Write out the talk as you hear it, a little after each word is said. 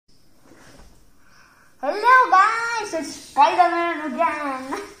Hello guys, it's Spiderman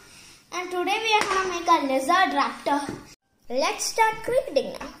again. And today we are going to make a Lizard Raptor. Let's start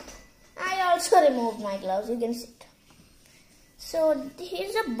creating now. I also removed my gloves, you can see it. So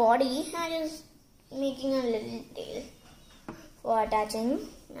here's the body. I just making a little tail for attaching.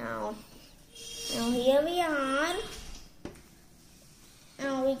 Now here we are.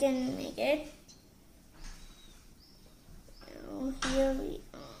 Now we can make it. Here we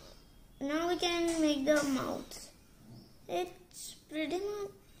are. Now we can make the mouth. It's pretty much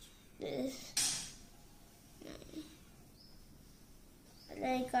this.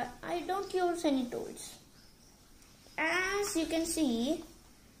 Like I don't use any tools. As you can see,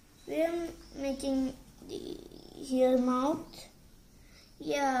 we are making the here mouth.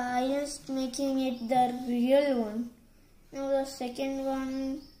 Yeah, I just making it the real one. Now the second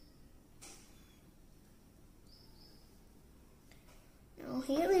one. Now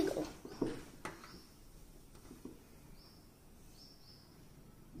here we go.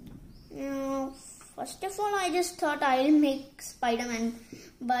 Now first of all, I just thought I'll make Spiderman,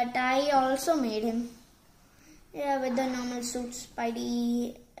 but I also made him. Yeah, with the normal suit,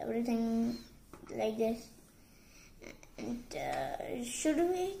 Spidey, everything like this. And should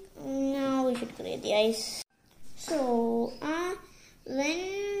we? No, we should create the eyes. So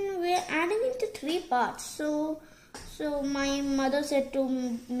when we're adding into 3 parts, so my mother said to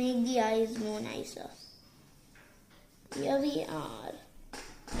make the eyes more nicer. Here we are.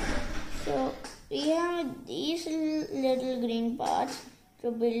 So we have these little green parts to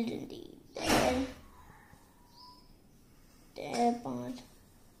build in the there part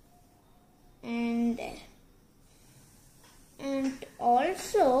and there. And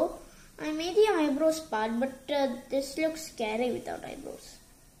also I made the eyebrows part, but this looks scary without eyebrows.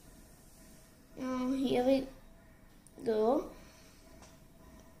 Now here we go.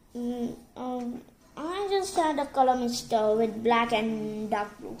 I just had a color mixture with black and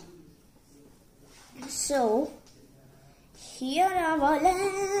dark blue. So here are our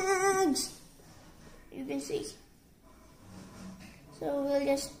legs. You can see. So we'll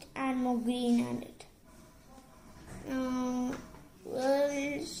just add more green on it. Now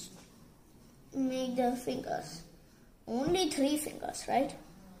we'll make the fingers. Only 3 fingers, right?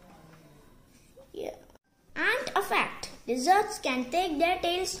 Yeah. And a fact, lizards can take their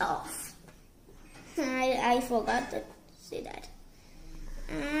tails off. I forgot to say that.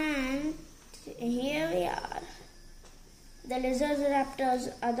 And here we are. The Lizard Raptor's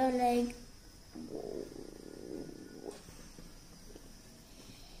other leg.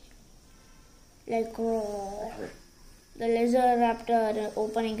 Like roar. The Lizard Raptor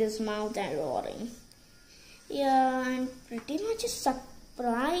opening his mouth and roaring. Yeah, and pretty much a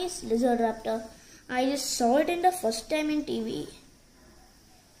surprise Lizard Raptor. I just saw it in the first time in TV.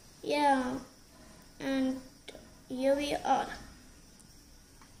 Yeah, and here we are.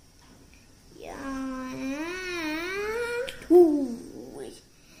 Yeah,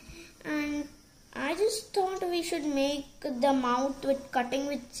 and I just thought we should make the mouth with cutting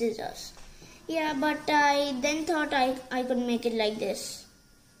with scissors. Yeah, but I then thought I could make it like this.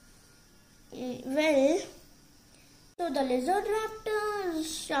 Well, so the Lizard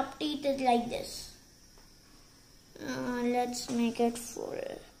Raptor's sharp teeth is like this. Let's make it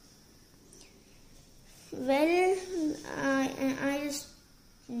full. Well, I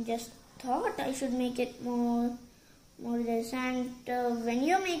just thought I should make it more this. And when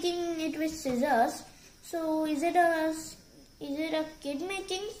you're making it with scissors, so is it a kid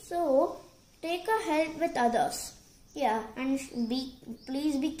making? So take a help with others. Yeah, and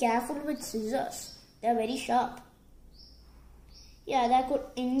please be careful with scissors. They're very sharp. Yeah, that could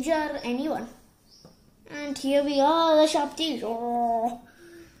injure anyone. And here we are, the sharp teeth. Oh.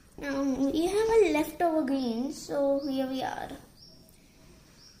 Now we have a leftover green, so here we are.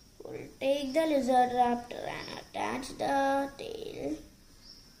 We'll take the Lizard Raptor and attach the tail.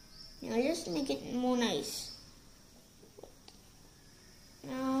 Now just make it more nice.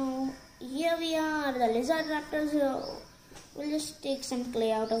 Now here we are, the Lizard Raptors. We'll just take some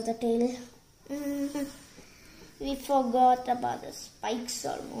clay out of the tail. We forgot about the spikes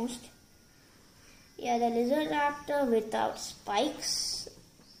almost. Yeah, the Lizard Raptor without spikes.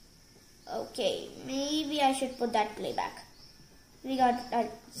 Okay, maybe I should put that clay back. We got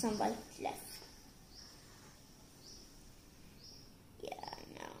some bulbs left. Yeah,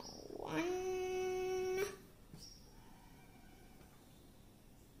 now 1,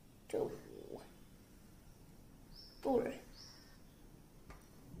 2, pull,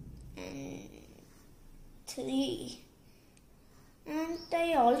 and 3. And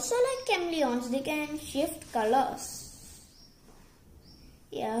I also like chameleons. They can shift colors.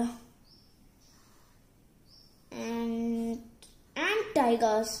 Yeah. like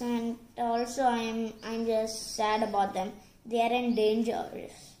us, and also I'm just sad about them. They are in danger.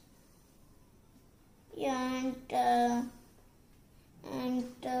 Yeah, and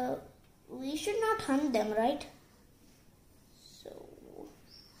we should not hunt them, right? So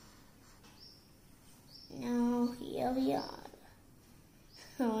now here we are.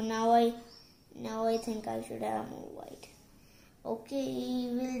 Oh, now I think I should have more white. Okay,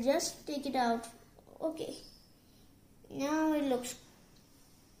 we'll just take it out. Okay, now it looks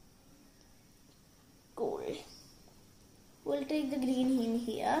cool. We'll take the green in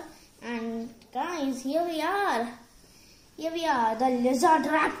here, and guys, here we are. Here we are, the Lizard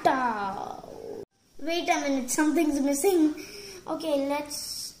Raptor. Wait a minute, something's missing. Okay, let's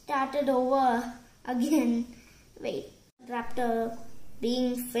start it over again. Wait, Raptor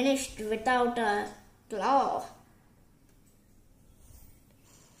being finished without a claw.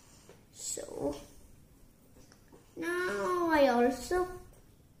 So now I also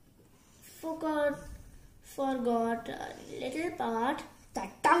forgot a little part, the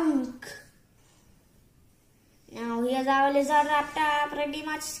tongue. Now here's our Lizard Raptor, pretty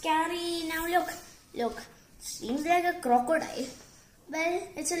much scary. Now look, seems like a crocodile. Well,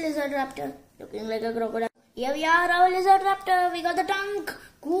 it's a Lizard Raptor, looking like a crocodile. Here we are, our Lizard Raptor, we got the tongue.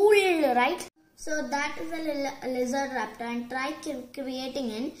 Cool, right? So that is a Lizard Raptor, and try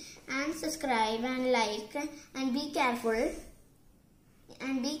creating it, and subscribe and like, and be careful.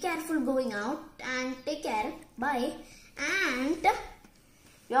 And be careful going out, and take care. Bye. And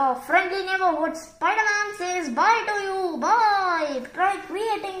your friendly neighborhood Spiderman says bye to you. Bye. Try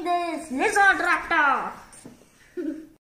creating this Lizard Raptor.